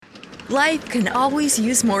Life can always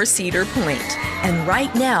use more Cedar Point. And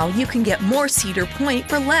right now, you can get more Cedar Point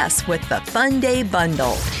for less with the Fun Day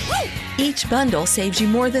Bundle. Each bundle saves you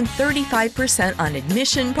more than 35% on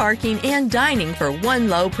admission, parking, and dining for one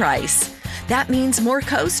low price. That means more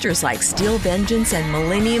coasters like Steel Vengeance and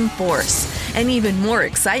Millennium Force, and even more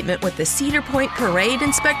excitement with the Cedar Point Parade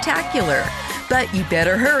and Spectacular. But you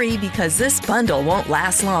better hurry because this bundle won't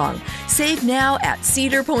last long. Save now at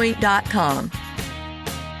cedarpoint.com.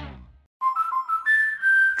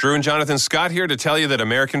 Drew and Jonathan Scott here to tell you that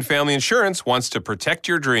American Family Insurance wants to protect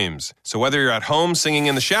your dreams. So whether you're at home singing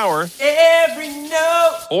in the shower, every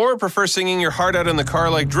note, or prefer singing your heart out in the car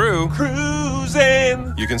like Drew,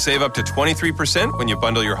 cruising, you can save up to 23% when you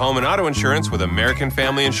bundle your home and auto insurance with American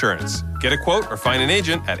Family Insurance. Get a quote or find an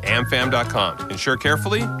agent at amfam.com. Insure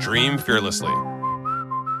carefully, dream fearlessly.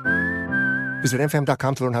 Visit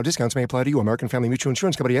amfam.com to learn how discounts may apply to you. American Family Mutual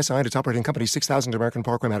Insurance Company, SI, and its operating company, 6000 American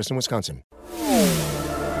Parkway, Madison, Wisconsin.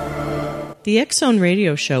 The X-Zone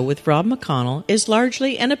Radio Show with Rob McConnell is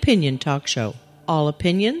largely an opinion talk show. All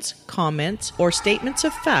opinions, comments, or statements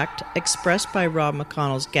of fact expressed by Rob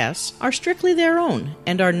McConnell's guests are strictly their own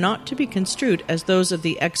and are not to be construed as those of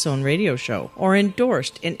the X-Zone Radio Show or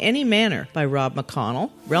endorsed in any manner by Rob McConnell,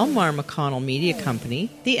 Relmar McConnell Media Company,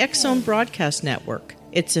 the X-Zone Broadcast Network,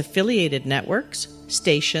 its affiliated networks,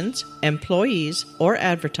 stations, employees, or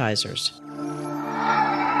advertisers.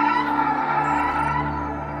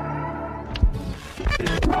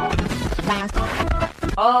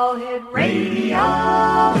 All Hit Radio.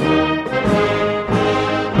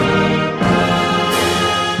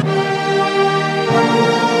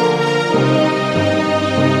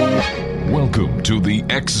 Welcome to the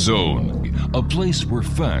X Zone, a place where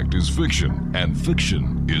fact is fiction and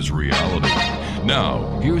fiction is reality.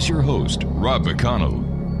 Now, here's your host, Rob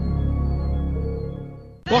McConnell.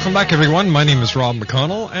 Welcome back, everyone. My name is Rob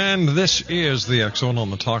McConnell, and this is the X Zone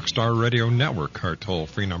on the Talkstar Radio Network. Our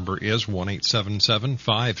toll-free number is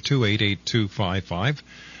 1-877-528-8255.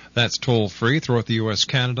 That's toll-free throughout the U.S.,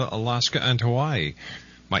 Canada, Alaska, and Hawaii.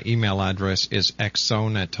 My email address is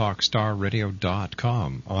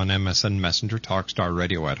xzone@talkstarradio.com. On MSN Messenger,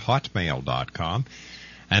 talkstarradio@hotmail.com.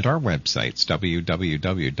 And our websites,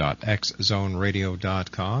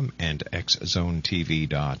 www.xzoneradio.com and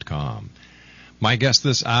xzonetv.com. My guest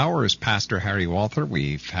this hour is Pastor Harry Walther.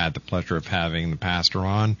 We've had the pleasure of having the pastor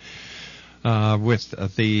on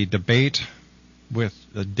with the debate with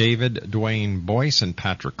David Dwayne Boyce and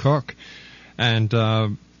Patrick Cook. And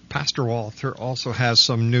Pastor Walther also has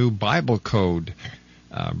some new Bible code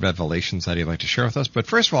revelations that he'd like to share with us. But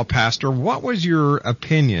first of all, Pastor, what was your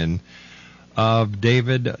opinion of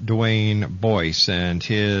David Dwayne Boyce and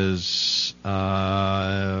his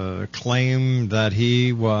claim that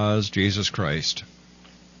he was Jesus Christ?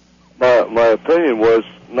 My opinion was,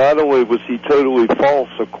 not only was he totally false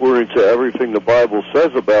according to everything the Bible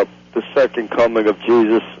says about the second coming of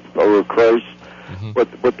Jesus or Christ,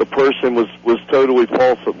 but the person was totally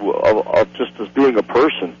false of just as being a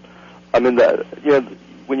person. I mean, that, you know,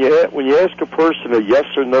 when you ask a person a yes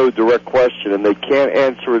or no direct question and they can't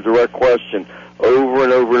answer a direct question over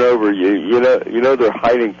and over and over, you know they're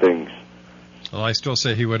hiding things. Well, I still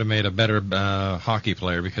say he would have made a better hockey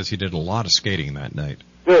player because he did a lot of skating that night.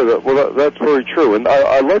 Yeah, that's very true. And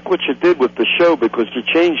I like what you did with the show because you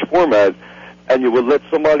changed format and you would let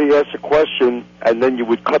somebody ask a question and then you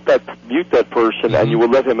would mute that person and you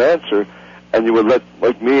would let him answer and you would let,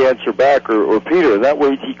 like, me answer back or Peter. And that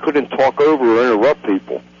way he couldn't talk over or interrupt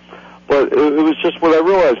people. But it was just what I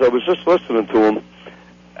realized. I was just listening to him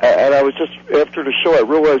and I was just, after the show, I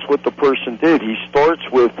realized what the person did. He starts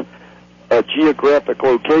with a geographic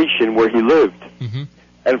location where he lived.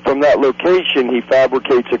 And from that location, he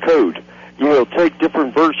fabricates a code. He'll take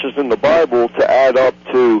different verses in the Bible to add up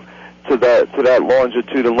to that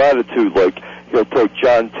longitude and latitude. Like, he'll take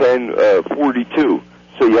John 10:42.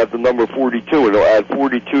 So you have the number 42, and he'll add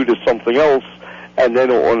 42 to something else, and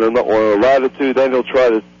then on a latitude, then he'll try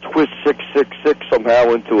to twist 666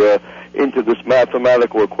 somehow into this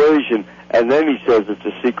mathematical equation, and then he says it's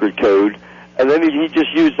a secret code, and then he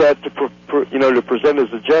just used that to present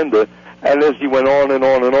his agenda. And as he went on and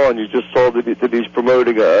on and on, you just saw that he's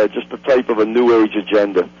promoting just a type of a New Age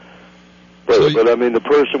agenda. But I mean, the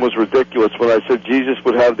person was ridiculous when I said Jesus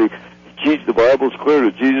would have the Bible's clear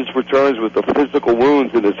that Jesus returns with the physical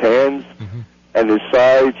wounds in his hands and his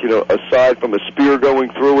sides, aside from a spear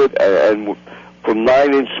going through it and from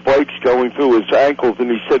 9-inch spikes going through his ankles.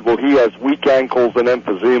 And he said, well, he has weak ankles and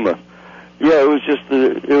emphysema. Yeah, it was just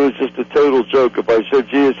a total joke. If I said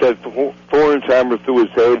Jesus had thorns hammered through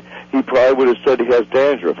his head, he probably would have said he has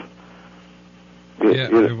dandruff.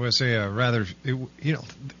 It was a rather,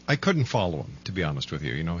 I couldn't follow him, to be honest with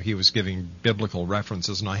you. He was giving biblical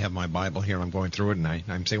references, and I have my Bible here, and I'm going through it, and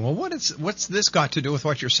I'm saying, well, what's this got to do with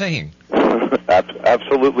what you're saying?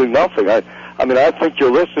 Absolutely nothing. I mean, I think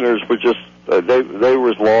your listeners were just, they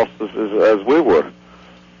were as lost as we were.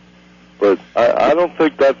 But I don't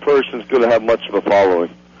think that person's going to have much of a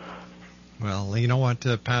following. Well, you know what,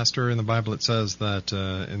 Pastor, in the Bible it says that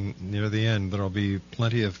near the end there will be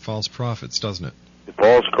plenty of false prophets, doesn't it?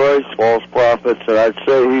 False Christ, false prophets, and I'd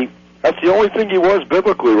say that's the only thing he was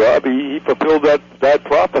biblically, Rob. He fulfilled that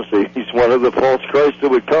prophecy. He's one of the false Christs that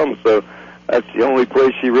would come, so that's the only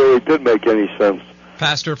place he really did make any sense.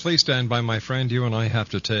 Pastor, please stand by, my friend. You and I have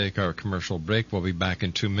to take our commercial break. We'll be back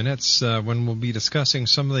in 2 minutes when we'll be discussing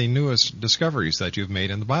some of the newest discoveries that you've made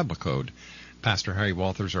in the Bible Code. Pastor Harry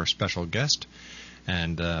Walther is our special guest,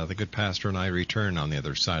 and the good pastor and I return on the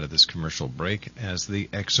other side of this commercial break as the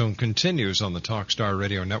X Zone continues on the Talkstar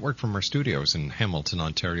Radio Network from our studios in Hamilton,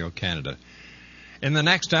 Ontario, Canada. In the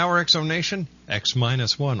next hour, X Zone Nation,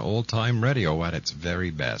 X-1 old-time radio at its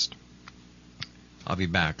very best. I'll be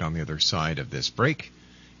back on the other side of this break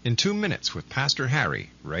in 2 minutes with Pastor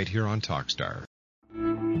Harry right here on Talkstar.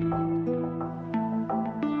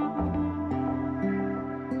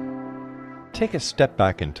 Take a step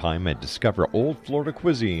back in time and discover old Florida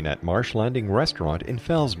cuisine at Marsh Landing Restaurant in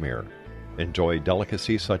Fellsmere. Enjoy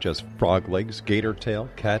delicacies such as frog legs, gator tail,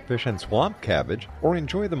 catfish, and swamp cabbage, or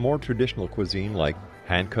enjoy the more traditional cuisine like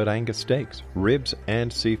hand-cut Angus steaks, ribs,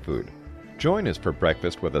 and seafood. Join us for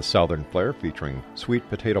breakfast with a southern flair featuring sweet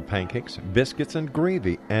potato pancakes, biscuits, and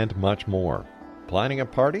gravy, and much more. Planning a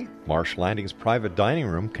party? Marsh Landing's private dining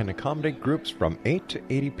room can accommodate groups from 8 to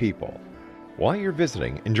 80 people. While you're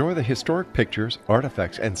visiting, enjoy the historic pictures,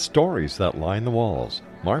 artifacts, and stories that line the walls.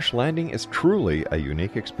 Marsh Landing is truly a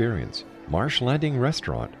unique experience. Marsh Landing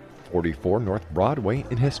Restaurant, 44 North Broadway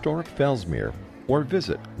in historic Fellsmere, or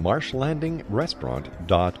visit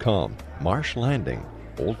marshlandingrestaurant.com. Marsh Landing,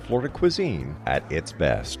 old Florida cuisine at its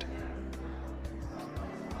best.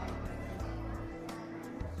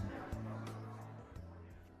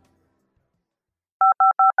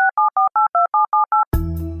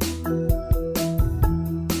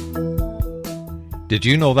 Did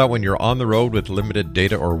you know that when you're on the road with limited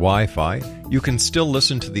data or Wi-Fi, you can still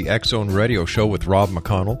listen to the X Zone Radio Show with Rob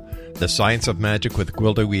McConnell, The Science of Magic with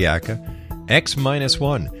Gwilda Wiyaka,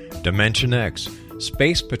 X-1, Dimension X,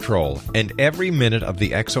 Space Patrol, and every minute of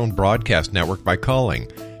the X Zone Broadcast Network by calling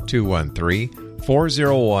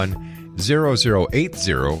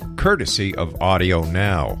 213-401-0080, courtesy of Audio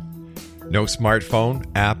Now. No smartphone,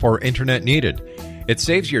 app, or internet needed. It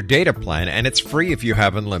saves your data plan, and it's free if you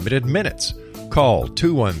have unlimited minutes. Call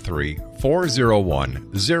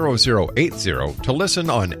 213-401-0080 to listen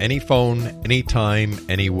on any phone, anytime,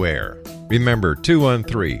 anywhere. Remember,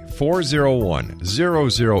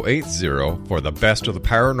 213-401-0080 for the best of the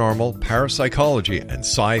paranormal, parapsychology, and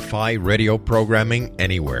sci-fi radio programming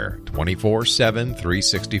anywhere, 24/7,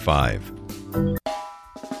 365.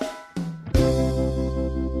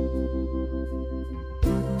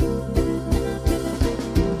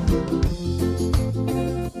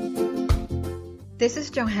 This is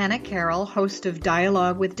Johanna Carroll, host of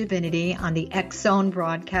Dialogue with Divinity on the X Zone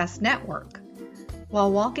Broadcast Network.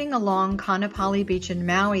 While walking along Kaanapali Beach in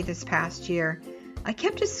Maui this past year, I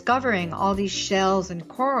kept discovering all these shells and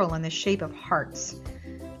coral in the shape of hearts.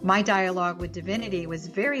 My dialogue with Divinity was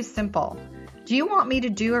very simple. Do you want me to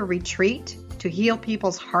do a retreat to heal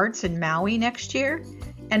people's hearts in Maui next year?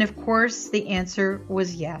 And of course, the answer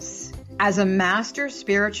was yes. As a master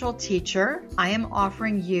spiritual teacher, I am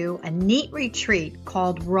offering you a neat retreat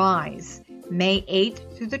called Rise, May 8th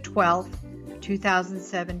through the 12th,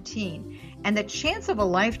 2017, and the chance of a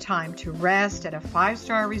lifetime to rest at a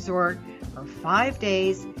 5-star resort for 5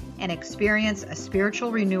 days and experience a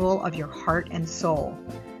spiritual renewal of your heart and soul.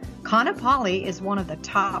 Kaanapali is one of the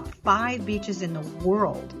top 5 beaches in the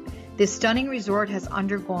world. This stunning resort has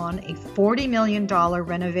undergone a $40 million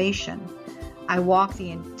renovation. I walked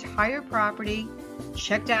the entire property,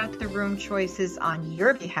 checked out the room choices on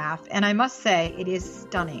your behalf, and I must say it is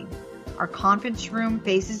stunning. Our conference room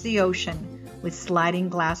faces the ocean with sliding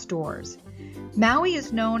glass doors. Maui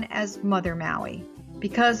is known as Mother Maui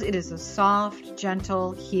because it is a soft,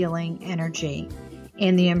 gentle, healing energy.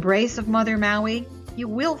 In the embrace of Mother Maui, you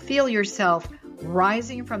will feel yourself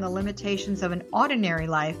rising from the limitations of an ordinary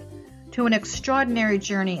life to an extraordinary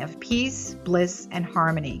journey of peace, bliss, and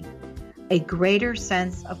harmony. A greater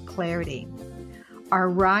sense of clarity. Our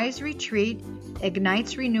Rise retreat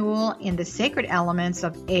ignites renewal in the sacred elements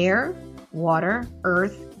of air, water,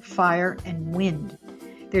 earth, fire, and wind.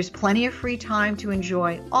 There's plenty of free time to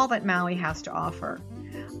enjoy all that Maui has to offer.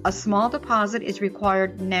 A small deposit is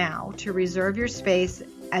required now to reserve your space,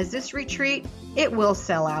 as this retreat, it will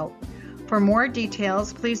sell out. For more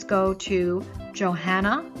details, please go to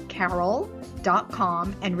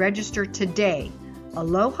johannacarroll.com and register today.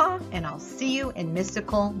 Aloha, and I'll see you in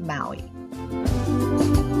mystical Maui.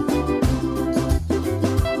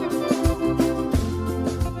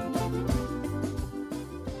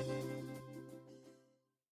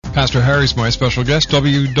 Pastor Harry's my special guest,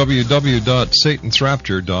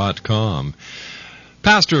 www.satansrapture.com.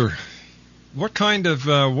 Pastor,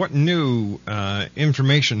 what new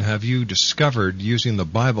information have you discovered using the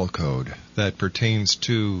Bible code that pertains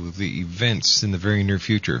to the events in the very near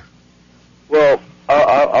future? Well,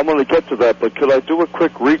 I'm going to get to that, but could I do a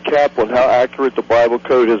quick recap on how accurate the Bible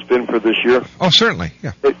code has been for this year? Oh, certainly,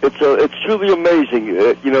 yeah. It's truly amazing,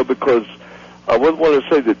 because I would want to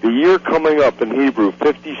say that the year coming up in Hebrew,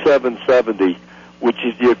 5770, which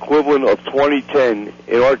is the equivalent of 2010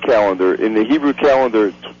 in our calendar. In the Hebrew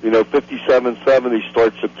calendar, 5770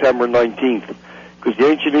 starts September 19th, because the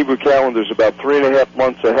ancient Hebrew calendar is about 3.5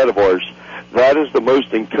 months ahead of ours. That is the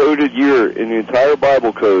most encoded year in the entire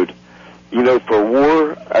Bible code, for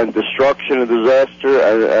war and destruction and disaster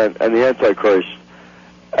and the Antichrist.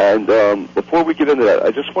 And before we get into that,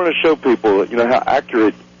 I just want to show people, how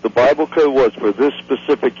accurate the Bible code was for this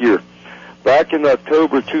specific year. Back in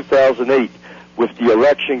October 2008, with the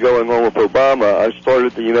election going on with Obama, I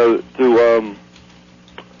started to,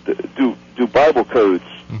 do Bible codes.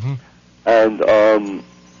 Mm-hmm. And,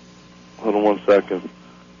 hold on one second.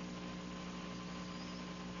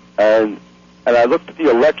 And I looked at the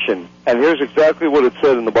election, and here's exactly what it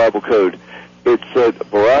said in the Bible code. It said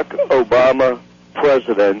Barack Obama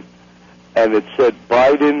president, and it said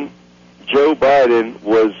Joe Biden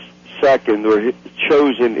was second or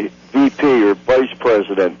chosen VP or vice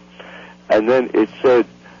president. And then it said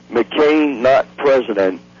McCain not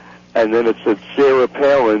president. And then it said Sarah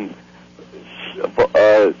Palin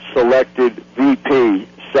selected VP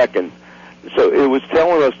second. So it was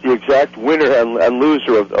telling us the exact winner and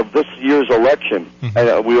loser of this year's election. Mm-hmm.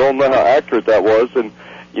 And we all know how accurate that was. And,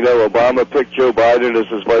 Obama picked Joe Biden as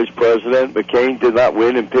his vice president. McCain did not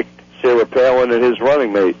win and picked Sarah Palin and his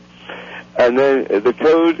running mate. And then the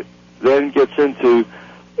code then goes into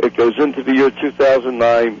the year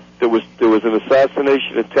 2009. There was an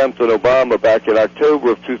assassination attempt on Obama back in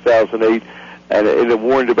October of 2008, and it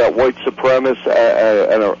warned about white supremacists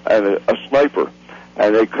and a sniper.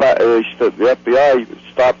 And the FBI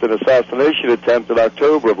stopped an assassination attempt in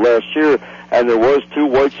October of last year, and there was 2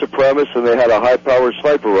 white supremacists, and they had a high-powered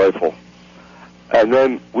sniper rifle. And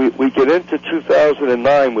then we get into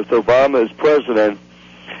 2009 with Obama as president.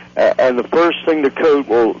 And the first thing the code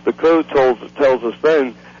tells us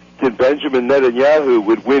then, that Benjamin Netanyahu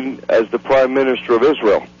would win as the prime minister of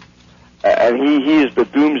Israel. And he is the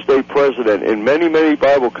doomsday president. In many, many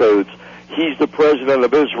Bible codes, he's the president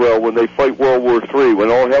of Israel when they fight World War III,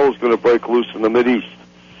 when all hell is going to break loose in the Mideast.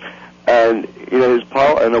 And,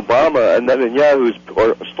 and Obama and Netanyahu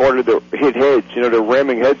started to hit heads, they're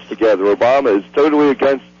ramming heads together. Obama is totally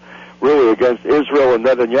against Israel and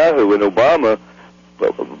Netanyahu, and Obama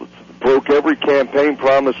broke every campaign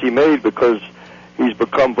promise he made because he's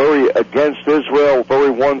become very against Israel, very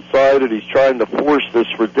one-sided. He's trying to force this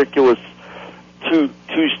ridiculous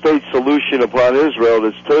two-state solution upon Israel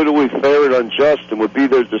that's totally fair and unjust and would be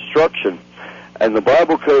their destruction. And the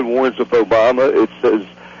Bible code warns of Obama.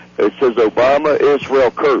 It says Obama, Israel,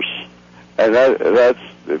 curse. And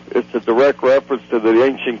it's a direct reference to the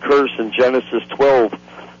ancient curse in Genesis 12,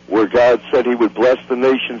 where God said he would bless the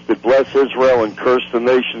nations that bless Israel and curse the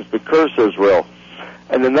nations that curse Israel.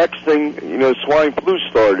 And the next thing, swine flu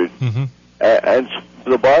started. Mm-hmm. And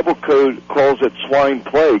the Bible code calls it swine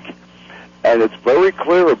plague. And it's very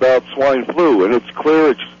clear about swine flu. And it's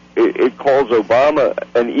clear it calls Obama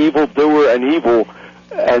an evildoer and evil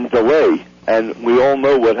and delay. And we all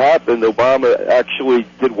know what happened. Obama actually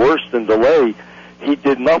did worse than delay. He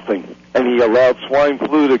did nothing. And he allowed swine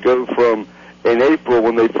flu to go from, in April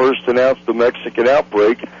when they first announced the Mexican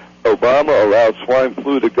outbreak, Obama allowed swine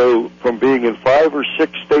flu to go from being in 5 or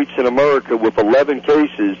 6 states in America with 11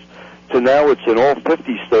 cases to now it's in all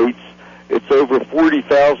 50 states. It's over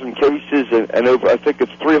 40,000 cases and over, I think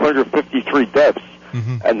it's 353 deaths.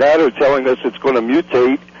 Mm-hmm. And now they're telling us it's going to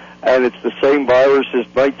mutate, and it's the same virus as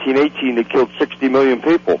 1918 that killed 60 million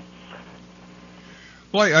people.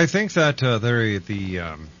 Well, I think that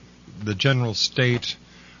the general state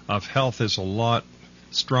of health is a lot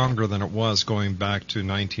stronger than it was going back to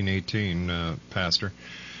 1918, Pastor.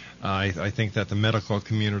 I think that the medical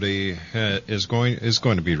community is going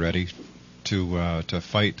to be ready to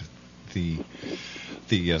fight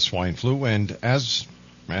the swine flu. And as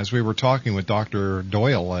we were talking with Dr.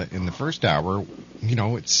 Doyle in the first hour,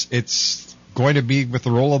 it's going to be with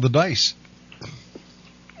the roll of the dice.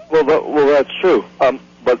 Well, that's true.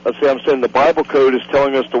 But see, I'm saying the Bible code is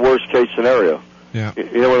telling us the worst case scenario. Yeah.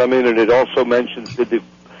 You know what I mean? And it also mentions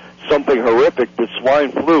something horrific, the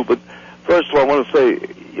swine flu. But first of all, I want to say,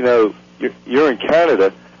 you're in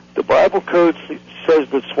Canada. The Bible code says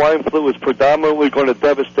that swine flu is predominantly going to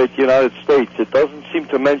devastate the United States. It doesn't seem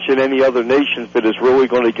to mention any other nations that is really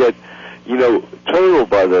going to get, totaled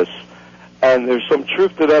by this. And there's some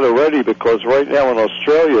truth to that already, because right now in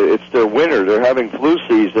Australia, it's their winter. They're having flu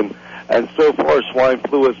season, and so far swine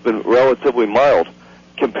flu has been relatively mild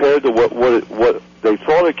compared to what they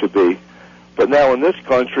thought it could be. But now in this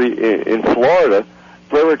country, in Florida,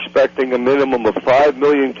 they're expecting a minimum of 5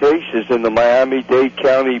 million cases in the Miami-Dade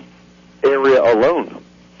County area alone.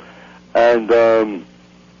 And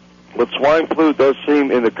what swine flu does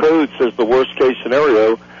seem in the code says the worst case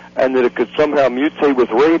scenario, and that it could somehow mutate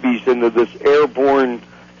with rabies into this airborne,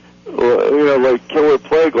 like killer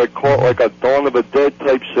plague, like a Dawn of the Dead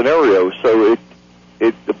type scenario. So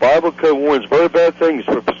the Bible code warns very bad things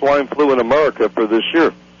for swine flu in America for this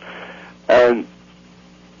year. And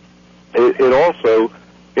it also,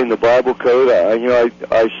 in the Bible code, I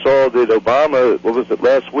saw that Obama,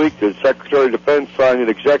 last week, the Secretary of Defense signed an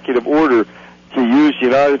executive order to use the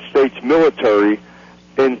United States military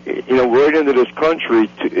right into this country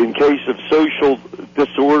in case of social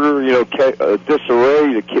disorder,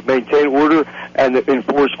 disarray, to maintain order and to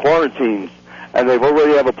enforce quarantines. And they've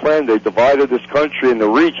already have a plan. They divided this country into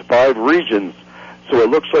 5 regions. So it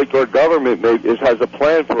looks like our government has a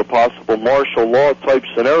plan for a possible martial law type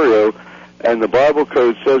scenario. And the Bible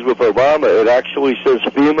code says with Obama, it actually says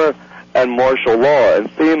FEMA and martial law. And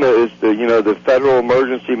FEMA is the Federal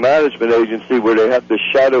Emergency Management Agency, where they have the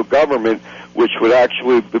shadow government, which would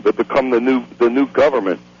actually become the new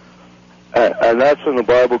government. And that's in the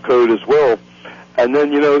Bible code as well. And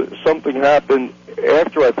then, something happened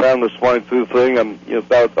after I found the swine flu thing,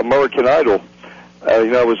 about American Idol.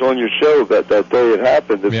 I was on your show that day it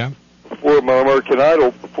happened. Yeah. Before American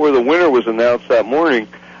Idol, before the winner was announced that morning,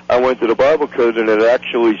 I went to the Bible code, and it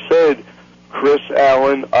actually said Chris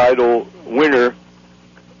Allen Idol winner,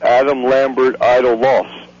 Adam Lambert Idol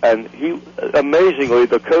loss. And amazingly,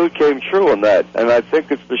 the code came true on that. And I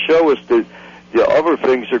think it's to show us that the other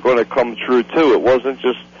things are going to come true too. It wasn't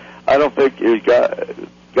just, I don't think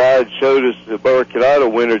God showed us the American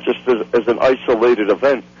Idol winner just as an isolated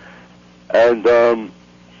event. And then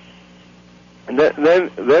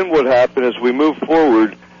what happened as we move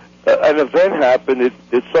forward, an event happened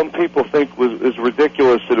that some people think is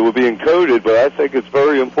ridiculous that it would be encoded, but I think it's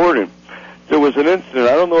very important. There was an incident,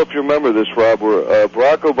 I don't know if you remember this, Rob, where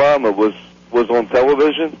Barack Obama was on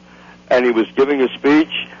television, and he was giving a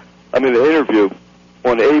speech, an interview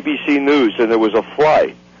on ABC News, and there was a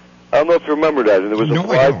fly. I don't know if you remember that, and there was a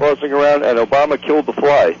fly buzzing around, and Obama killed the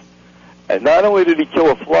fly. And not only did he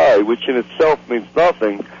kill a fly, which in itself means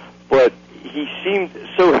nothing, but he seemed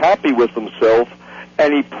so happy with himself,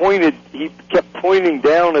 and he kept pointing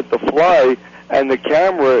down at the fly, and the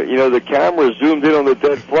camera zoomed in on the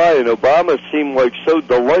dead fly, and Obama seemed like so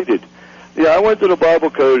delighted. I went to the Bible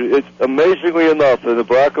code. It's amazingly enough, in the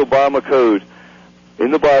Barack Obama code,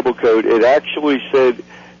 in the Bible code, it actually said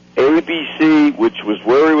ABC, which was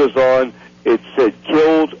where he was on, it said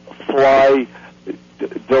killed, fly,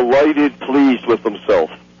 delighted, pleased with himself.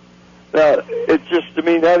 Now,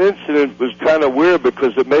 that incident was kind of weird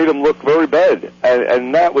because it made him look very bad,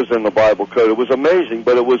 and that was in the Bible code. It was amazing,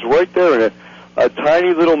 but it was right there in a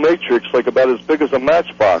tiny little matrix, like about as big as a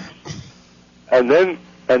matchbox. And then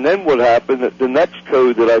what happened, the next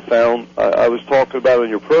code that I found, I was talking about on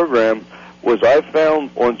your program, was I found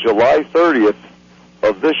on July 30th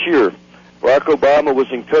of this year, Barack Obama was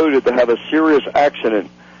encoded to have a serious accident.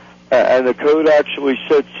 And the code actually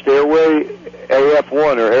said Stairway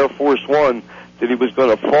AF-1 or Air Force One, that he was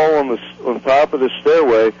going to fall on top of the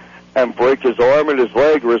stairway and break his arm and his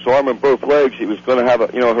leg, or his arm and both legs. He was going to have a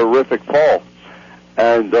horrific fall.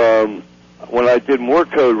 And when I did more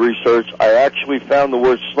code research, I actually found the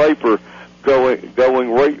word sniper going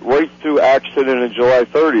right through accident on July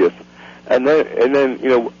 30th. And then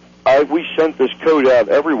we sent this code out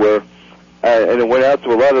everywhere, and it went out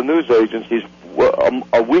to a lot of news agencies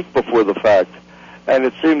a week before the fact. And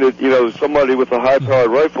it seemed that, somebody with a high-powered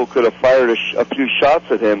rifle could have fired a few shots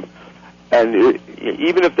at him. And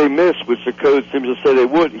even if they missed, which the code seems to say they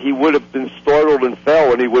would, he would have been startled and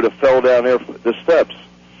fell, and he would have fell down the steps.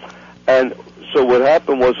 And so what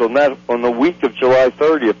happened was on the week of July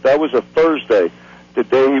 30th, that was a Thursday. the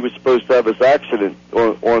day he was supposed to have his accident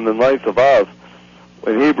on the 9th of Av.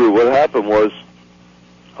 In Hebrew, what happened was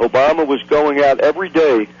Obama was going out every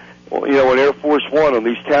day, on Air Force One on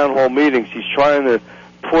these town hall meetings. He's trying to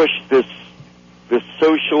push this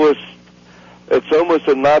socialist, it's almost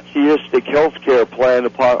a Nazistic healthcare plan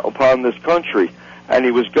upon this country. And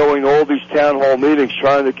he was going to all these town hall meetings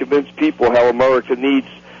trying to convince people how America needs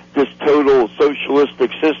this total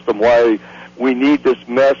socialistic system, why we need this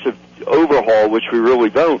massive overhaul, which we really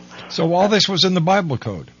don't. So all this was in the Bible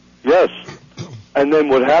code? Yes. And then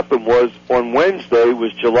what happened was, on Wednesday,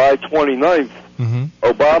 was July 29th,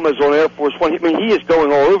 Obama's on Air Force One. I mean, he is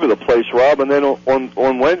going all over the place, Rob, and then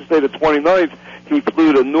on Wednesday the 29th, he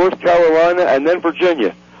flew to North Carolina and then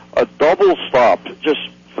Virginia. A double stop, just,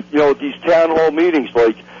 these town hall meetings,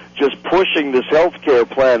 like just pushing this health care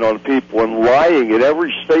plan on people and lying in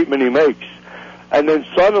every statement he makes. And then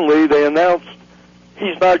suddenly they announced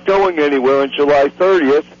he's not going anywhere on July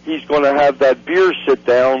 30th. He's going to have that beer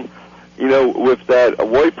sit-down, with that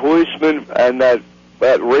white policeman and that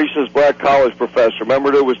racist black college professor.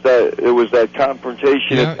 Remember, there was that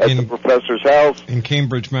confrontation at the professor's house in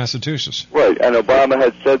Cambridge, Massachusetts. Right, and Obama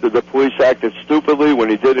had said that the police acted stupidly when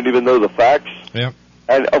he didn't even know the facts. Yep.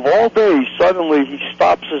 And of all days, suddenly he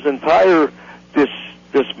stops his entire this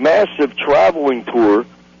massive traveling tour,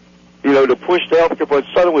 to push the health care plan.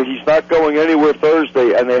 Suddenly he's not going anywhere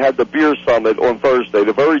Thursday, and they had the beer summit on Thursday,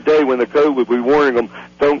 the very day when the code would be warning them,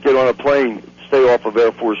 don't get on a plane, stay off of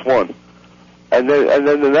Air Force One. And then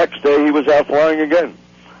the next day he was out flying again.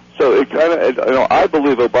 So it kind of, I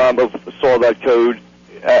believe Obama saw that code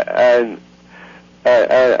and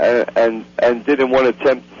didn't want to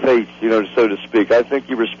tempt fate, so to speak. I think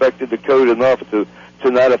he respected the code enough to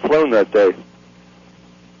not have flown that day.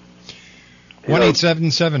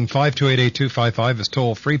 1-877-528-8255 is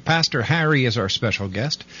toll free. Pastor Harry is our special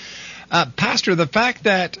guest. Pastor, the fact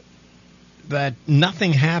that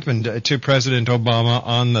nothing happened to President Obama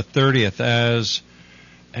on the 30th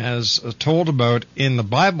as told about in the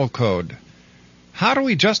Bible code, how do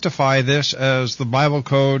we justify this as the Bible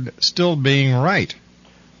code still being right?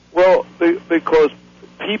 Well, because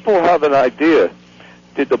people have an idea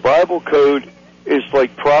that the Bible code is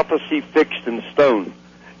like prophecy fixed in stone,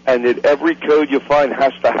 and that every code you find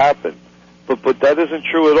has to happen. But that isn't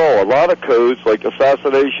true at all. A lot of codes, like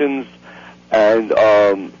assassinations and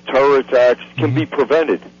terror attacks, can be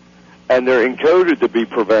prevented, and they're encoded to be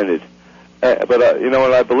prevented. And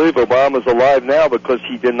I believe Obama's alive now because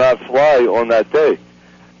he did not fly on that day.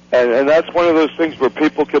 And that's one of those things where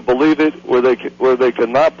people can believe it, where they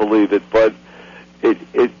cannot believe it. But it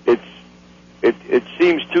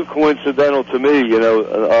seems too coincidental to me,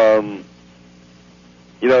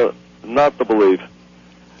 not to believe.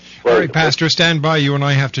 All right, Pastor, stand by. You and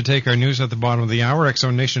I have to take our news at the bottom of the hour.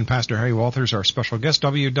 X-Zone Nation, Pastor Harry Walther is our special guest,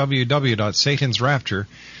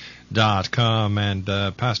 www.satansrapture.com. And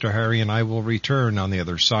Pastor Harry and I will return on the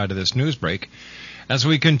other side of this news break as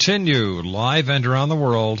we continue live and around the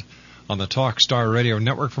world on the Talkstar Radio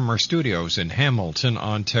Network from our studios in Hamilton,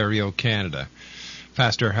 Ontario, Canada.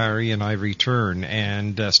 Pastor Harry and I return,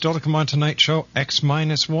 and still to come on tonight's show,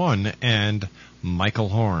 X-1 and Michael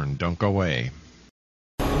Horn. Don't go away.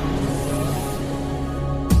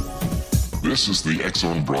 This is the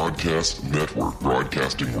X-Zone Broadcast Network,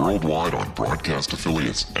 broadcasting worldwide on broadcast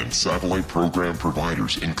affiliates and satellite program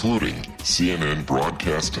providers, including CNN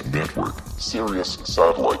Broadcast Network, Sirius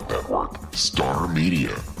Satellite Network, Star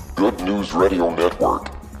Media, Good News Radio Network,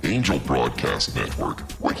 Angel Broadcast Network,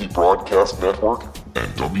 Wiki Broadcast Network,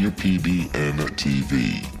 and WPBN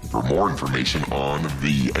TV. For more information on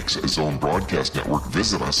the X-Zone Broadcast Network,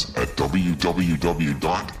 visit us at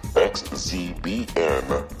www.xzbn.net.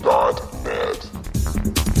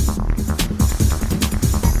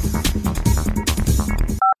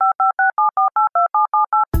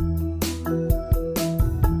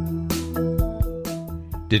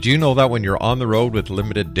 Did you know that when you're on the road with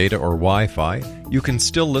limited data or Wi-Fi, you can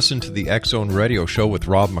still listen to the X-Zone Radio Show with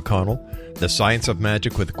Rob McConnell, The Science of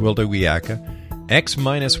Magic with Gwilda Wiyaka,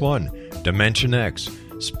 X-1, Dimension X,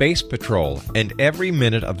 Space Patrol, and every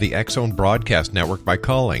minute of the X-Zone Broadcast Network by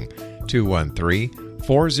calling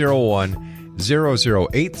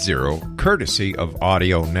 213-401-0080, courtesy of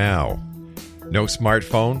Audio Now. No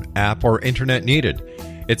smartphone, app, or internet needed.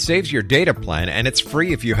 It saves your data plan, and it's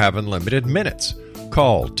free if you have unlimited minutes.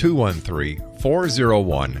 Call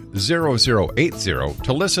 213-401-0080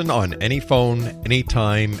 to listen on any phone,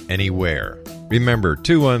 anytime, anywhere. Remember,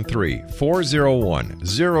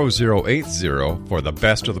 213-401-0080 for the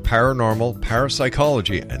best of the paranormal,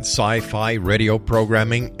 parapsychology, and sci-fi radio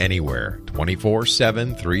programming anywhere,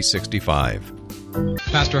 24/7, 365.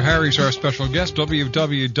 Pastor Harry's our special guest,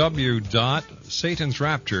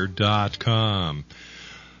 www.satansrapture.com.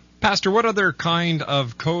 Pastor, what other kind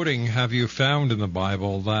of coding have you found in the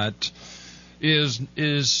Bible that is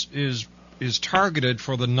targeted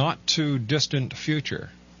for the not too distant future?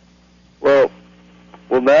 Well,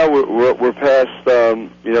 now we're past.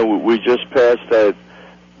 We just passed that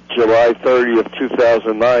July 30th,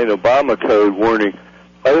 2009 Obama code warning.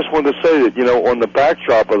 I just wanted to say that, on the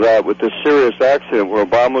backdrop of that, with this serious accident where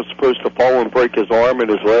Obama was supposed to fall and break his arm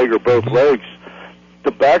and his leg or both legs,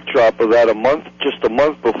 the backdrop of that, just a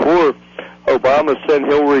month before, Obama sent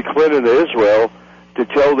Hillary Clinton to Israel to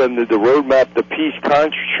tell them that the roadmap, the peace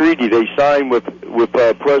treaty they signed with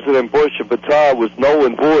President Bush and Fatah was null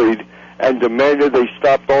and void, and demanded they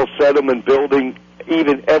stopped all settlement building,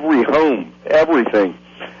 even every home, everything.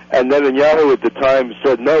 And Netanyahu at the time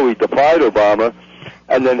said no, he defied Obama.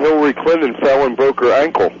 And then Hillary Clinton fell and broke her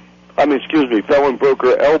ankle. Fell and broke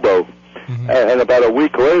her elbow. Mm-hmm. And about a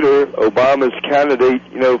week later, Obama's candidate,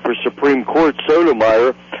 for Supreme Court,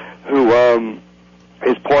 Sotomayor, who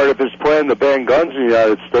is part of his plan to ban guns in the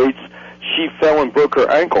United States, she fell and broke her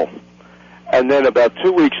ankle. And then about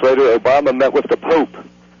 2 weeks later, Obama met with the Pope.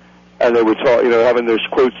 And they were having this,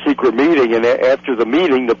 quote, secret meeting. And after the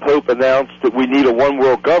meeting, the Pope announced that we need a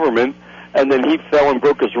one-world government. And then he fell and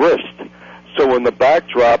broke his wrist. So in the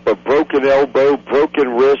backdrop of broken elbow,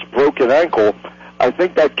 broken wrist, broken ankle, I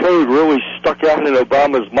think that code really stuck out in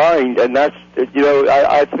Obama's mind, and that's,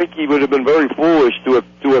 I think he would have been very foolish to have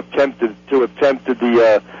attempted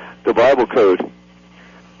the Bible code.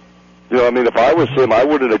 If I was him, I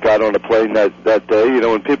wouldn't have got on a plane that day.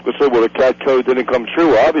 And people say, well, the cat code didn't come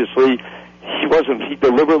true. Obviously, he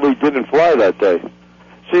deliberately didn't fly that day.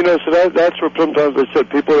 So, that's where sometimes I said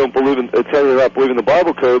people don't tell you not believe in the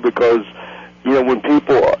Bible code because, when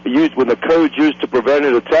the code's used to prevent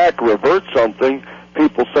an attack or avert something,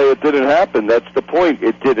 people say it didn't happen. That's the point.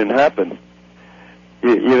 It didn't happen.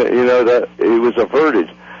 That it was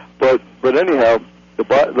averted. But anyhow, the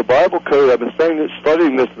Bible code, I've been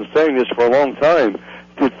studying this and saying this for a long time,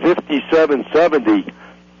 to 5770,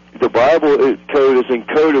 the Bible code is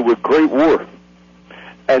encoded with Great War.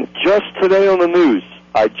 And just today on the news,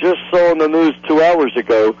 I just saw on the news 2 hours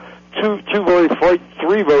ago,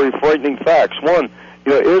 three very frightening facts. One,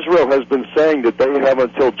 Israel has been saying that they have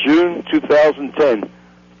until June 2010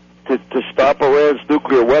 to stop Iran's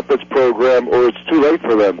nuclear weapons program, or it's too late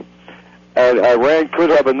for them. And Iran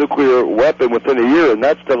could have a nuclear weapon within a year, and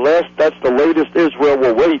that's the latest Israel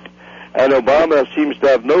will wait. And Obama seems to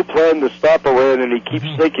have no plan to stop Iran, and he keeps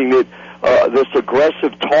thinking that this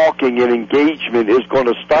aggressive talking and engagement is going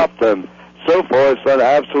to stop them. So far, it's done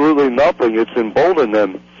absolutely nothing. It's emboldened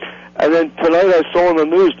them. And then tonight I saw on the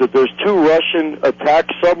news that there's 2 Russian attack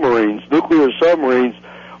submarines, nuclear submarines,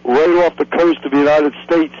 right off the coast of the United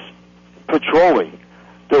States patrolling.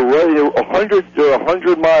 They're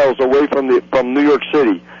 100 miles away from New York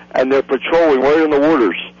City, and they're patrolling right in the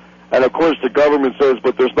waters. And of course the government says,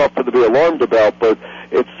 but there's nothing to be alarmed about. But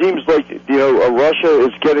it seems like, Russia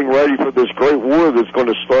is getting ready for this great war that's going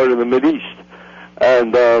to start in the Mideast.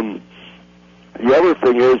 And the other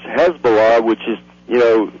thing is Hezbollah, which is,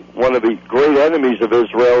 one of the great enemies of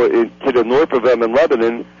Israel to the north of them in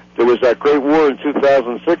Lebanon. There was that great war in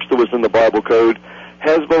 2006 that was in the Bible code.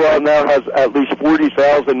 Hezbollah now has at least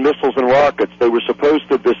 40,000 missiles and rockets. They were supposed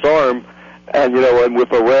to disarm, and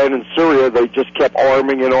with Iran and Syria, they just kept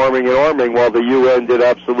arming and arming and arming while the UN did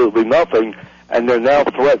absolutely nothing. And they're now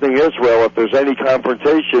threatening Israel. If there's any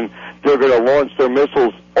confrontation, they're going to launch their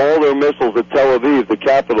missiles, all their missiles at Tel Aviv, the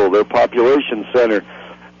capital, their population center.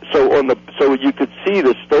 So you could see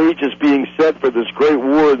the stage is being set for this great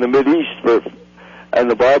war in the Mideast, and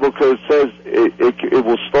the Bible code says it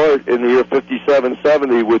will start in the year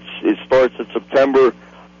 5770, which it starts at September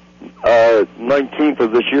 19th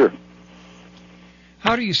of this year.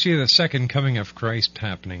 How do you see the second coming of Christ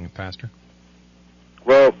happening, Pastor?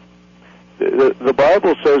 Well, the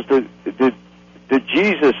Bible says that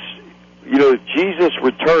Jesus, Jesus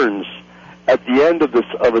returns at the end of a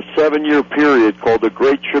 7-year period called the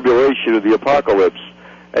Great Tribulation of the Apocalypse.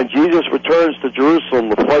 And Jesus returns to Jerusalem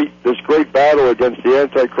to fight this great battle against the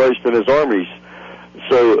Antichrist and his armies.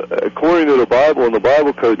 So according to the Bible and the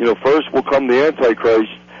Bible code, first will come the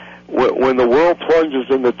Antichrist. When the world plunges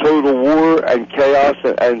into total war and chaos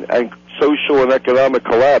and social and economic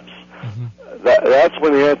collapse, that's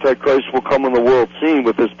when the Antichrist will come on the world scene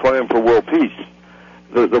with his plan for world peace.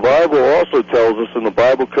 The Bible also tells us, and the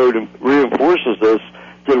Bible code reinforces this,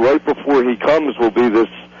 that right before he comes will be this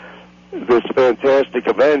fantastic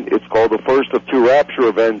event. It's called the first of 2 rapture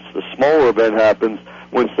events. The smaller event happens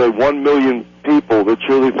when, say, 1 million people that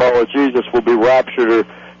truly follow Jesus will be raptured or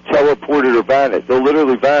teleported or vanish. They'll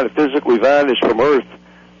literally physically vanish from earth.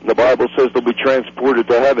 And the Bible says they'll be transported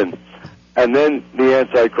to heaven. And then the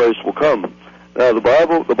Antichrist will come. Now, the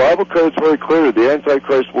Bible code's very clear. The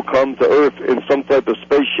Antichrist will come to earth in some type of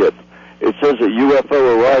spaceship. It says a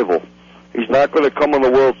UFO arrival. He's not going to come on the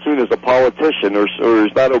world soon as a politician, or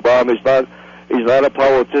he's not Obama. He's not a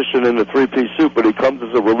politician in a three-piece suit, but he comes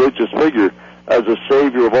as a religious figure, as a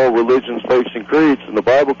savior of all religions, faiths, and creeds. And the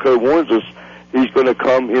Bible code warns us he's going to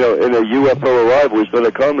come, in a UFO arrival. He's going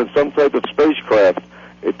to come in some type of spacecraft.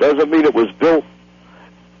 It doesn't mean it was built,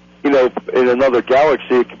 in another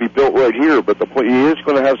galaxy. It could be built right here. But the point, he is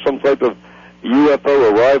going to have some type of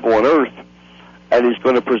UFO arrival on Earth, and he's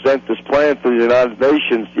going to present this plan to the United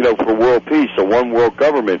Nations, for world peace, a one-world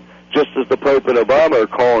government, just as the Pope and Obama are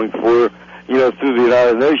calling for, through the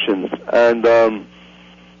United Nations. And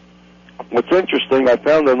what's interesting, I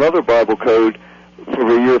found another Bible code for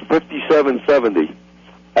the year 5770.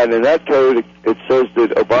 And in that code, it says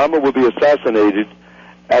that Obama will be assassinated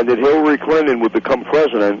and that Hillary Clinton would become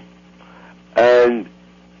president, and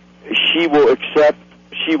she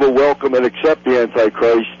will welcome and accept the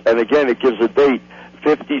Antichrist. And again, it gives a date,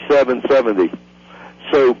 5770.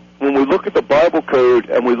 So when we look at the Bible code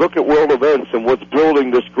and we look at world events and what's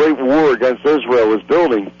building this great war against Israel is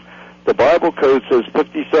building, the Bible code says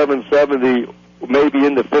 5770, maybe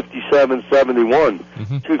into 5771,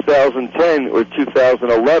 2010 or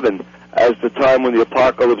 2011 as the time when the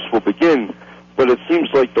apocalypse will begin. But it seems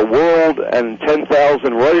like the world and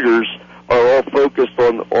 10,000 writers are all focused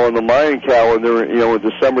on the Mayan calendar, in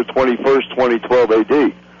December 21st, 2012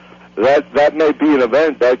 AD. That may be an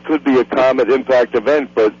event. That could be a comet impact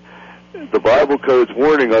event, but the Bible code's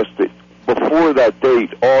warning us that before that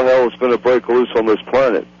date, all hell is going to break loose on this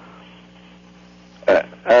planet.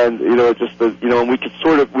 And we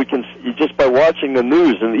can just by watching the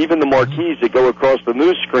news and even the marquees that go across the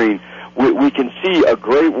news screen, we can see a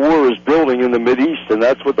great war is building in the Mideast, and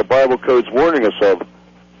that's what the Bible code's warning us of.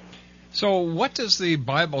 So what does the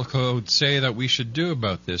Bible code say that we should do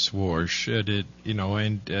about this war? Should it,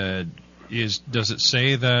 does it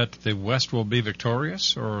say that the West will be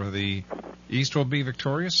victorious or the East will be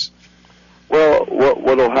victorious? Well, what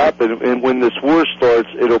will happen, and when this war starts,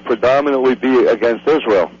 it'll predominantly be against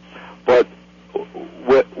Israel. But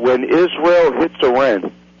when Israel hits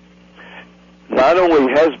Iran, not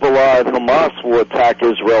only Hezbollah and Hamas will attack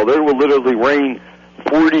Israel, they will literally rain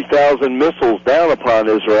 40,000 missiles down upon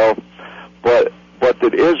Israel, but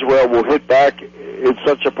that Israel will hit back in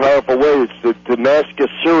such a powerful way. It's that Damascus,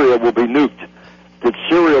 Syria will be nuked, that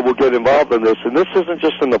Syria will get involved in this. And this isn't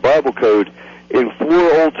just in the Bible code. In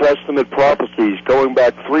 4 Old Testament prophecies going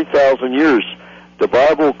back 3,000 years, the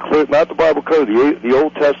Bible, not the Bible code, the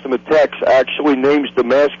Old Testament text actually names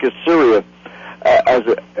Damascus, Syria, as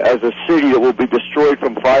a city that will be destroyed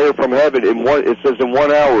from fire from heaven. It says in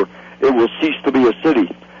 1 hour it will cease to be a city,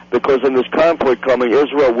 because in this conflict coming,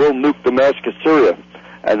 Israel will nuke Damascus, Syria,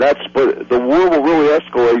 but the war will really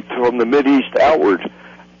escalate from the Mideast outward.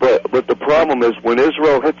 But the problem is when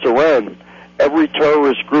Israel hits Iran, every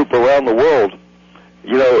terrorist group around the world,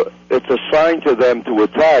 it's assigned to them to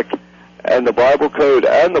attack, and the Bible code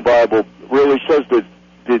and the Bible really says that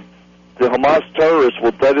the Hamas terrorists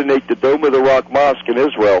will detonate the Dome of the Rock Mosque in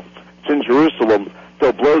Israel. It's in Jerusalem.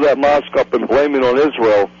 They'll blow that mosque up and blame it on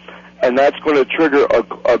Israel, and that's going to trigger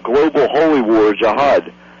a global holy war,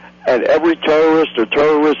 jihad. And every terrorist or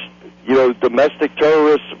domestic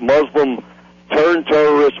terrorist, Muslim turned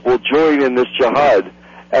terrorist will join in this jihad,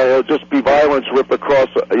 and it'll just be violence rip across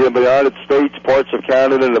the United States, parts of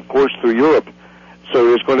Canada, and of course through Europe. So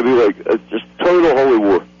there's going to be just total holy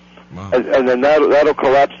war. Wow. And then that'll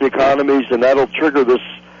collapse the economies, and that'll trigger this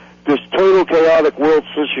total chaotic world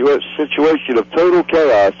situation of total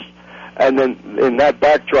chaos. And then in that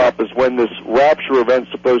backdrop is when this rapture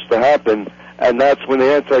event's supposed to happen, and that's when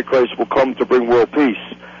the Antichrist will come to bring world peace.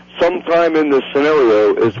 Sometime in this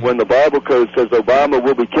scenario is when the Bible code says Obama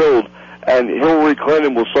will be killed and Hillary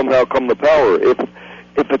Clinton will somehow come to power. If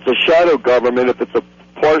it's a shadow government, if it's a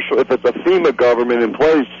FEMA government in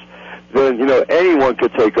place, then anyone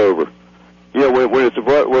could take over.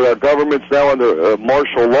 When our government's now under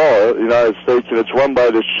martial law in the United States and it's run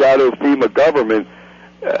by the shadow FEMA government,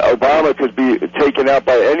 Obama could be taken out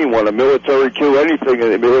by anyone, a military coup, anything,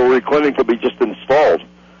 and Hillary Clinton could be just installed.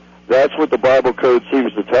 That's what the Bible code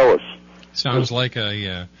seems to tell us. Sounds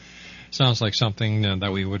like something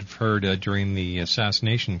that we would have heard during the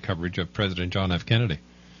assassination coverage of President John F. Kennedy.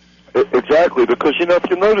 Exactly, because if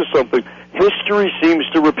you notice something, history seems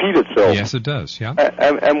to repeat itself. Yes, it does. Yeah,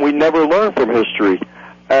 and we never learn from history.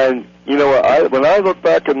 And when I look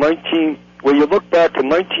back in When you look back in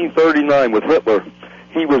 1939 with Hitler,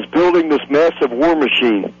 he was building this massive war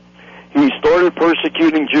machine. He started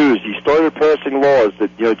persecuting Jews. He started passing laws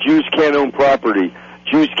that Jews can't own property.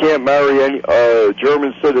 Jews can't marry any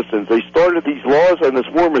German citizens. They started these laws and this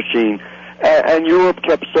war machine, and Europe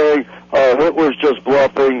kept saying, Hitler's just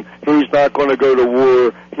bluffing. He's not going to go to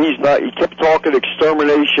war. He's not. He kept talking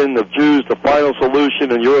extermination of Jews, the final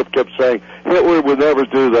solution, and Europe kept saying, Hitler would never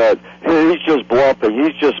do that. He's just bluffing.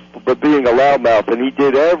 He's just being a loudmouth, and he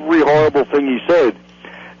did every horrible thing he said.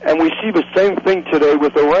 And we see the same thing today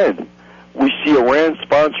with Iran. We see Iran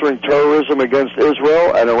sponsoring terrorism against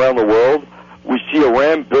Israel and around the world. We see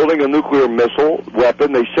Iran building a nuclear missile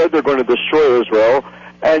weapon. They said they're going to destroy Israel.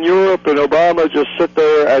 And Europe and Obama just sit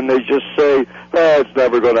there and they just say, it's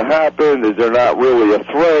never going to happen. They're not really a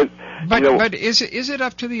threat. But is it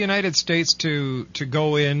up to the United States to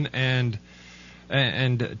go in and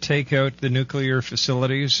take out the nuclear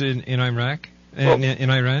facilities in Iraq and in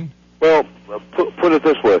Iran? Well, put it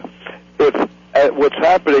this way. What's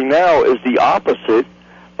happening now is the opposite.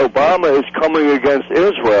 Obama is coming against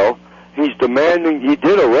Israel. He demanded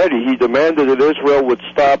that Israel would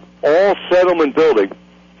stop all settlement building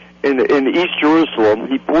in East Jerusalem.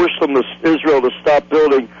 He forced Israel to stop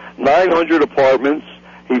building 900 apartments.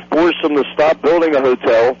 He forced them to stop building a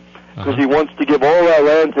hotel because he wants to give all that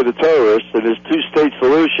land to the terrorists in his two-state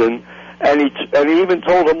solution. And he even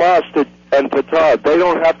told Hamas and Fatah they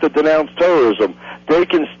don't have to denounce terrorism. They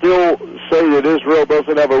can still say that Israel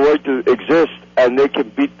doesn't have a right to exist, and they can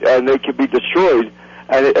be destroyed.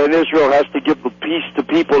 And Israel has to give the peace to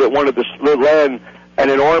people that want to destroy land,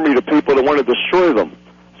 and an army to people that want to destroy them.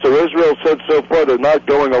 So Israel said so far they're not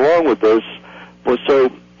going along with this. But so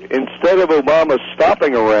instead of Obama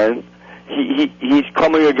stopping Iran, he's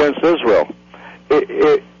coming against Israel.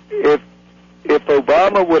 If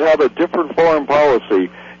Obama would have a different foreign policy,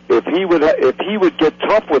 if he would get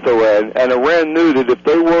tough with Iran, and Iran knew that if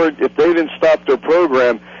they didn't stop their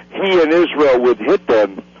program, he and Israel would hit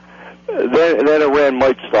them, then Iran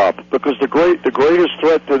might stop. Because the greatest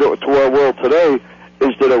threat to our world today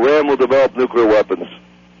is that Iran will develop nuclear weapons.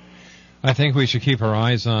 I think we should keep our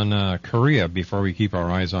eyes on Korea before we keep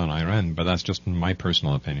our eyes on Iran, but that's just my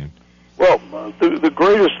personal opinion. Well, the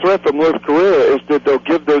greatest threat from North Korea is that they'll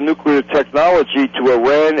give their nuclear technology to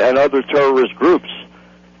Iran and other terrorist groups.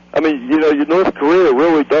 I mean, North Korea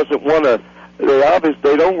really doesn't want to.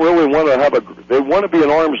 They don't really want to they want to be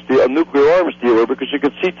a nuclear arms dealer, because you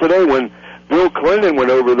could see today when Bill Clinton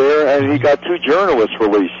went over there and he got 2 journalists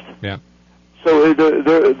released. Yeah. So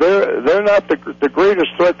they're not the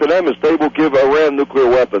greatest threat to them is they will give Iran nuclear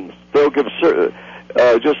weapons. They'll give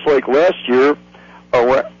just like last year,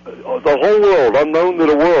 the whole world, unknown to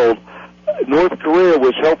the world, North Korea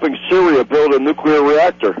was helping Syria build a nuclear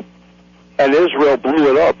reactor, and Israel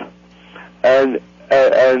blew it up. And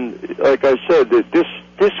like I said,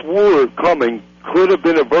 this war coming could have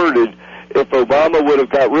been averted if Obama would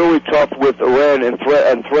have got really tough with Iran and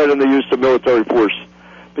threatened the use of military force.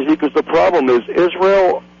 Because the problem is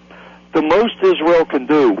Israel, the most Israel can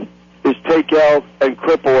do is take out and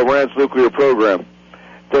cripple Iran's nuclear program.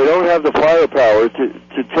 They don't have the firepower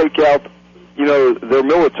to take out, their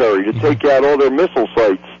military, to take out all their missile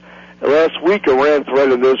sites. Last week, Iran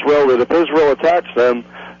threatened Israel that if Israel attacks them,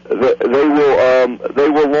 they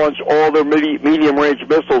will launch all their medium-range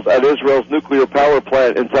missiles at Israel's nuclear power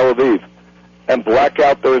plant in Tel Aviv and black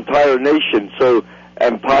out their entire nation.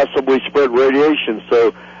 And possibly spread radiation.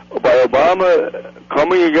 So by Obama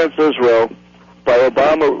coming against Israel, by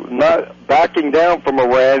Obama not backing down from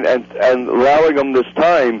Iran and allowing them this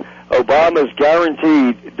time, Obama is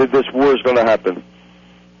guaranteed that this war is going to happen.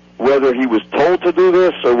 Whether he was told to do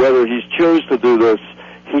this or whether he's chose to do this,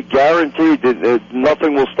 he guaranteed that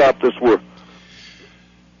nothing will stop this war.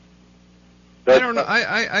 I don't know.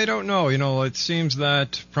 I don't know. It seems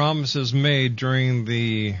that promises made during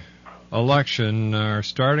the election are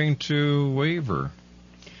starting to waver.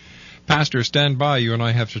 Pastor, stand by. You and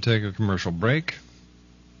I have to take a commercial break.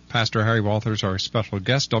 Pastor Harry Walther is our special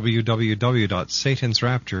guest,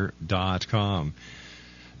 www.satansrapture.com.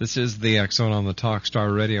 This is the X-Zone on the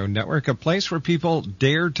Talkstar Radio Network, a place where people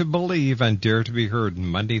dare to believe and dare to be heard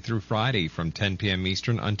Monday through Friday from 10 p.m.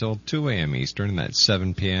 Eastern until 2 a.m. Eastern, and that's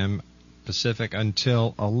 7 p.m. Pacific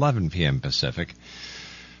until 11 p.m. Pacific.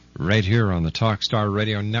 Right here on the Talkstar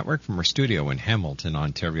Radio Network from our studio in Hamilton,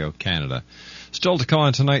 Ontario, Canada. Still to come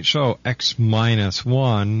on tonight's show,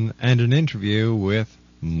 X-1, and an interview with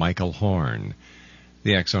Michael Horn.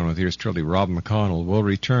 The X-Zone with yours truly, Rob McConnell, will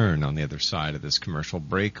return on the other side of this commercial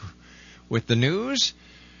break with the news.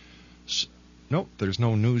 Nope, there's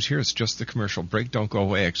no news here. It's just the commercial break. Don't go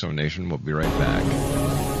away, X-Zone Nation. We'll be right back.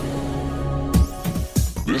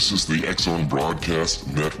 This is the X-Zone Broadcast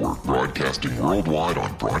Network, broadcasting worldwide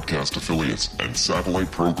on broadcast affiliates and satellite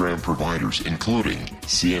program providers, including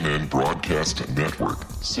CNN Broadcast Network,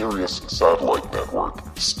 Sirius Satellite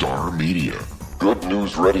Network, Star Media, Good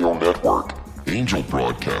News Radio Network, Angel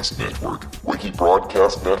Broadcast Network, Wiki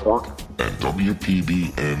Broadcast Network, and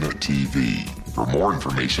WPBN TV. For more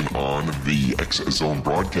information on the X-Zone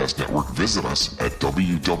Broadcast Network, visit us at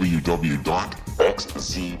www.xzbn.net.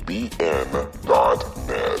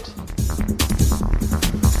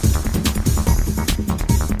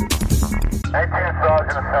 19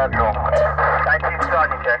 Sergeant Central. 19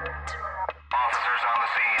 Sergeant check. Officers on the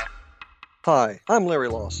scene. Hi, I'm Larry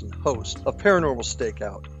Lawson, host of Paranormal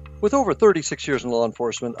Stakeout. With over 36 years in law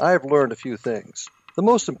enforcement, I have learned a few things. The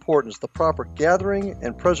most important is the proper gathering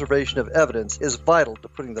and preservation of evidence is vital to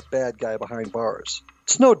putting the bad guy behind bars.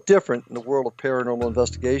 It's no different in the world of paranormal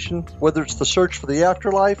investigation. Whether it's the search for the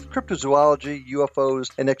afterlife, cryptozoology, UFOs,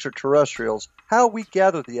 and extraterrestrials, how we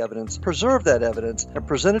gather the evidence, preserve that evidence, and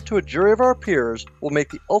present it to a jury of our peers will make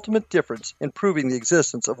the ultimate difference in proving the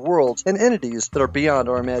existence of worlds and entities that are beyond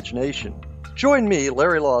our imagination. Join me,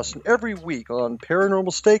 Larry Lawson, every week on Paranormal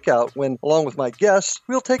Stakeout when, along with my guests,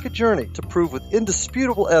 we'll take a journey to prove with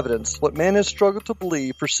indisputable evidence what man has struggled to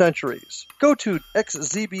believe for centuries. Go to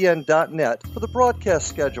xzbn.net for the broadcast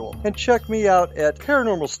schedule and check me out at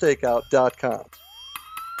paranormalstakeout.com.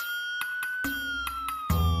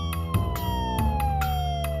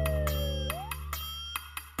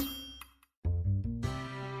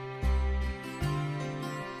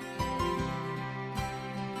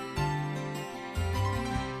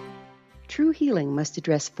 True healing must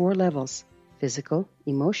address 4 levels: physical,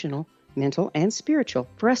 emotional, mental, and spiritual,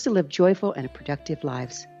 for us to live joyful and productive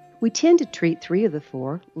lives. We tend to treat 3 of the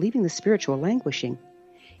 4, leaving the spiritual languishing.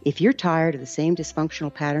 If you're tired of the same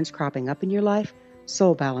dysfunctional patterns cropping up in your life,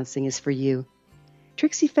 Soul Balancing is for you.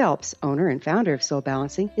 Trixie Phelps, owner and founder of Soul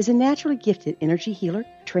Balancing, is a naturally gifted energy healer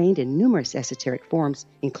trained in numerous esoteric forms,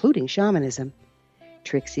 including shamanism.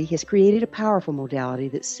 Trixie has created a powerful modality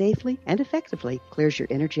that safely and effectively clears your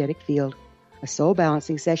energetic field. A soul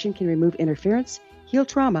balancing session can remove interference, heal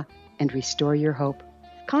trauma, and restore your hope.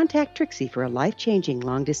 Contact Trixie for a life-changing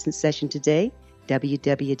long-distance session today.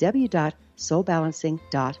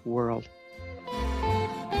 www.soulbalancing.world.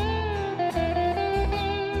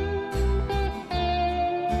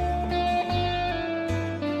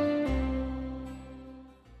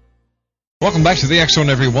 Welcome back to the X-Zone,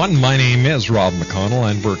 everyone. My name is Rob McConnell,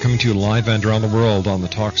 and we're coming to you live and around the world on the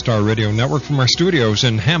Talkstar Radio Network from our studios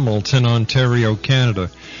in Hamilton, Ontario, Canada.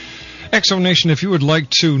 X-Zone Nation, if you would like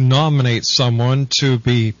to nominate someone to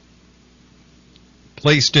be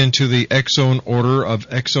placed into the X-Zone Order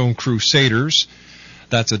of X-Zone Crusaders,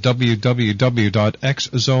 that's at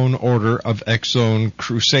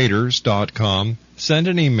www.xzoneorderofxzonecrusaders.com. Send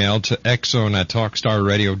an email to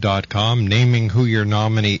xzone@talkstarradio.com naming who your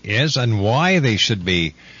nominee is and why they should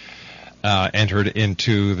be entered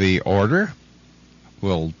into the order.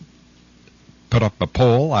 We'll put up a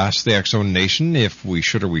poll, ask the X-Zone Nation if we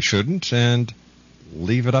should or we shouldn't, and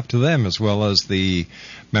leave it up to them, as well as the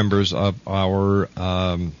members of our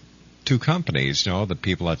 2 companies, the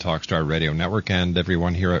people at Talkstar Radio Network and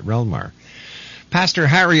everyone here at Relmar. Pastor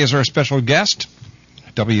Harry is our special guest.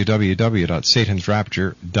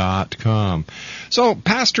 www.satansrapture.com. So,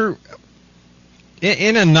 Pastor,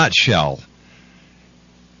 in a nutshell,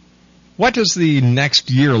 what does the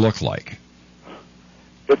next year look like?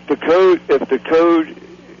 If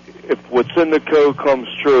what's in the code comes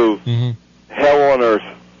true, hell on earth.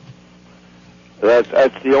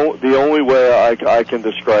 That's the only way I can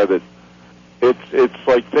describe it. It's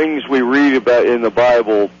like things we read about in the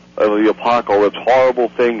Bible of the apocalypse, horrible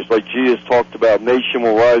things like Jesus talked about. Nation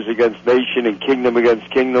will rise against nation and kingdom against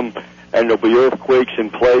kingdom, and there'll be earthquakes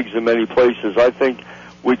and plagues in many places. I think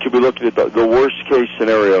we could be looking at the worst case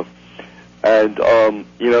scenario. And on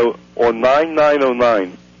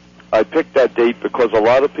 9909, I picked that date because a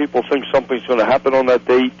lot of people think something's going to happen on that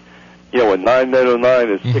date. And 9909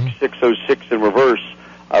 is 6606 in reverse.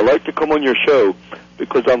 I like to come on your show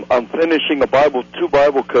because I'm finishing 2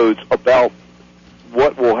 Bible codes about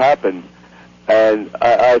what will happen, and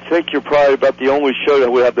I think you're probably about the only show that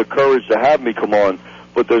would have the courage to have me come on,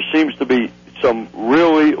 but there seems to be some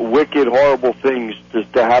really wicked, horrible things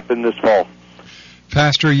to happen this fall.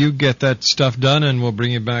 Pastor, you get that stuff done, and we'll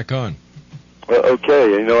bring you back on.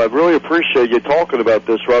 Okay, I really appreciate you talking about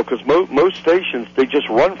this, Rob, because most stations, they just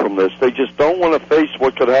run from this. They just don't want to face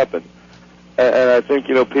what could happen. And I think,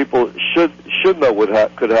 people should know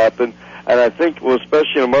what could happen. And I think,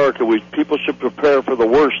 especially in America, people should prepare for the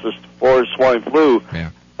worst as far as swine flu.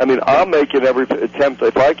 Yeah. I mean, I'm making every attempt.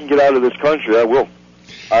 If I can get out of this country, I will.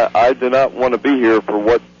 I do not want to be here for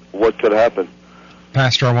what could happen.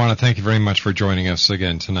 Pastor, I want to thank you very much for joining us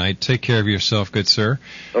again tonight. Take care of yourself, good sir.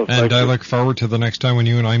 Oh, and I look forward to the next time when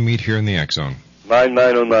you and I meet here in the X Zone.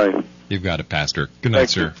 9909. You've got it, Pastor. Good night,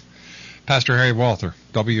 sir. Pastor Harry Walther,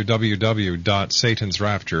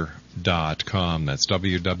 www.satansrapture.com. That's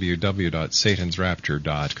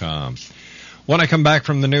www.satansrapture.com. When I come back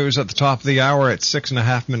from the news at the top of the hour at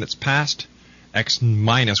 6.5 minutes past,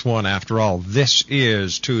 X-1 after all, this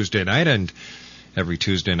is Tuesday night, and every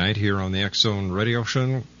Tuesday night here on the X Zone radio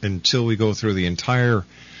show until we go through the entire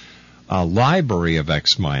library of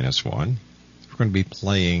X-1. We're going to be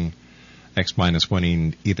playing X-1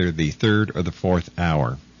 in either the third or the fourth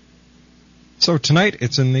hour. So tonight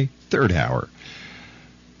it's in the third hour.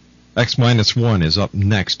 X-1 is up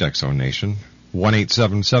next, X Zone Nation.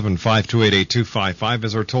 1-877-528-8255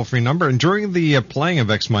 is our toll-free number. And during the playing of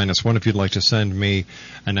X-1, if you'd like to send me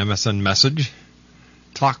an MSN message,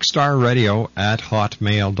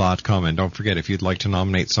 talkstarradio@hotmail.com. And don't forget, if you'd like to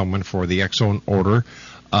nominate someone for the X Zone Order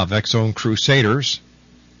of X Zone Crusaders,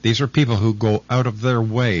 these are people who go out of their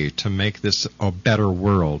way to make this a better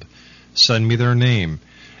world. Send me their name,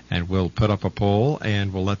 and we'll put up a poll,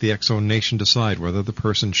 and we'll let the X Zone Nation decide whether the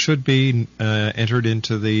person should be entered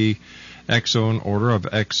into the X Zone Order of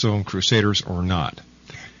X Zone Crusaders or not.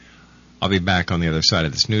 I'll be back on the other side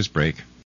of this news break.